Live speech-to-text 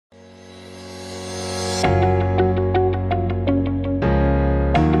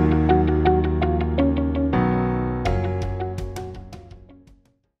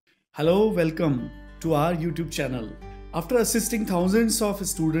Hello, welcome to our YouTube channel. After assisting thousands of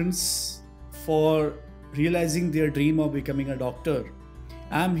students for realizing their dream of becoming a doctor,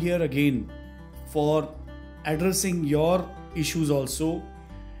 I am here again for addressing your issues also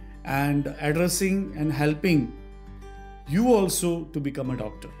and addressing and helping you also to become a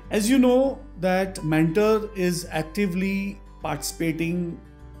doctor. As you know that Mentor is actively participating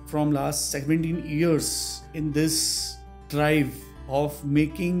from last 17 years in this drive of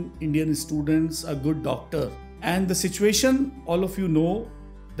making Indian students a good doctor. And the situation, all of you know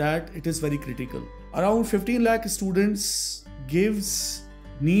that it is very critical. Around 15 lakh students gives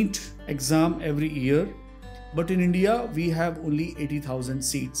NEET exam every year, but in India we have only 80,000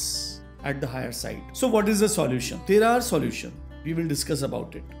 seats at the higher side. So what is the solution? There are solutions. We will discuss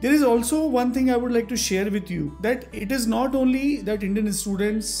about it. There is also one thing I would like to share with you, that it is not only that Indian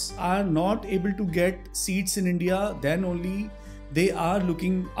students are not able to get seats in India, then only they are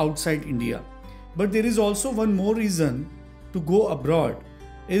looking outside India. But there is also one more reason to go abroad,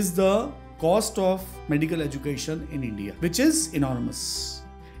 is the cost of medical education in India, which is enormous.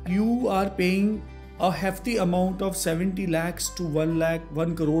 You are paying a hefty amount of 70 lakhs to 1 lakh,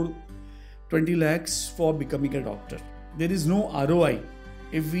 1 crore, 20 lakhs for becoming a doctor. There is no ROI.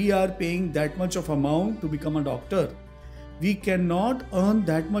 If we are paying that much of amount to become a doctor, we cannot earn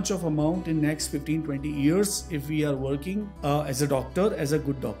that much of amount in next 15-20 years if we are working as a doctor, as a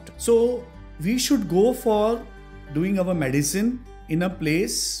good doctor. So we should go for doing our medicine in a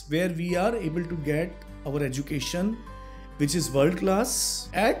place where we are able to get our education, which is world class,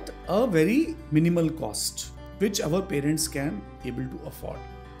 at a very minimal cost, which our parents can able to afford.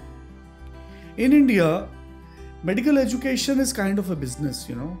 In India, medical education is kind of a business,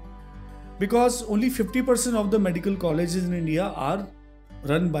 because only 50% of the medical colleges in India are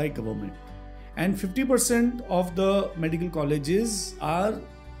run by government, and 50% of the medical colleges are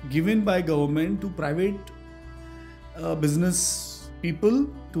given by government to private business people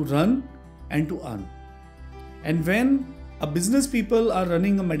to run and to earn. And when a business people are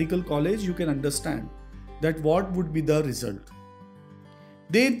running a medical college, you can understand that what would be the result.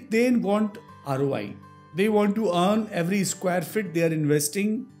 They want ROI. They want to earn every square feet they are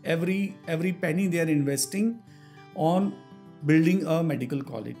investing, every penny they are investing on building a medical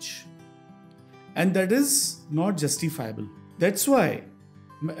college. And that is not justifiable. That's why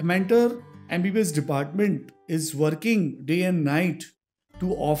Mentor MBBS department is working day and night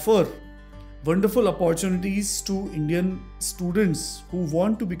to offer wonderful opportunities to Indian students who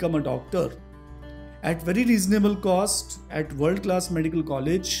want to become a doctor at very reasonable cost at world-class medical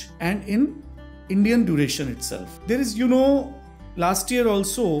college and in Indian duration itself. There is, last year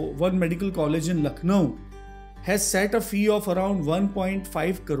also one medical college in Lucknow has set a fee of around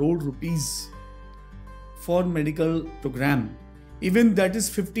 1.5 crore rupees for medical program. Even that is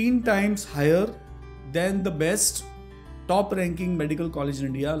 15 times higher than the best top ranking medical college in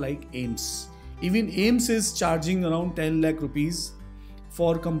India like AIIMS. Even AIIMS is charging around 10 lakh rupees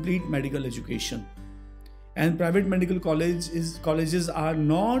for complete medical education. And private medical colleges are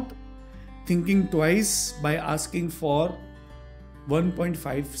not thinking twice by asking for 1.5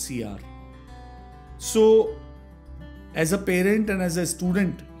 CR. So as a parent and as a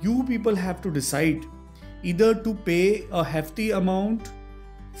student, you people have to decide either to pay a hefty amount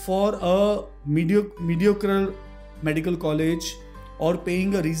for a mediocre medical college or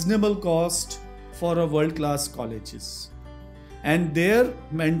paying a reasonable cost for a world-class colleges. And their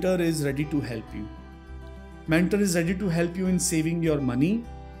Mentor is ready to help you. Mentor is ready to help you in saving your money,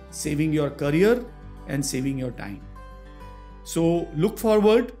 saving your career, and saving your time. So look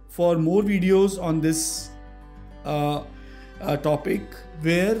forward for more videos on this topic,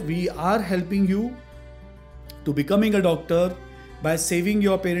 where we are helping you to becoming a doctor by saving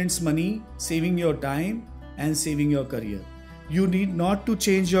your parents' money, saving your time, and saving your career. You need not to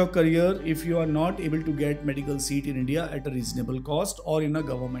change your career if you are not able to get medical seat in India at a reasonable cost or in a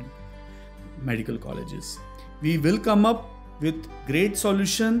government medical colleges. We will come up with great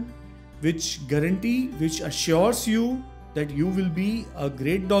solution which assures you that you will be a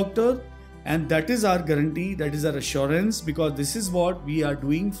great doctor, and that is our guarantee, that is our assurance, because this is what we are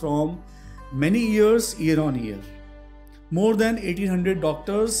doing from many years, year on year. More than 1800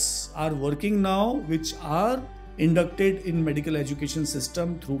 doctors are working now, which are inducted in medical education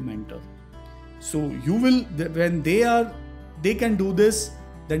system through Mentor. So you will, when they can do this,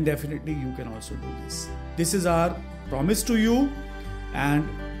 then definitely you can also do this. This is our promise to you, and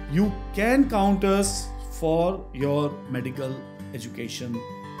you can count us for your medical education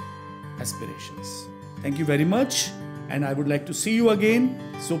aspirations. Thank you very much, and I would like to see you again.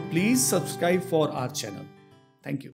 So please subscribe for our channel. Thank you.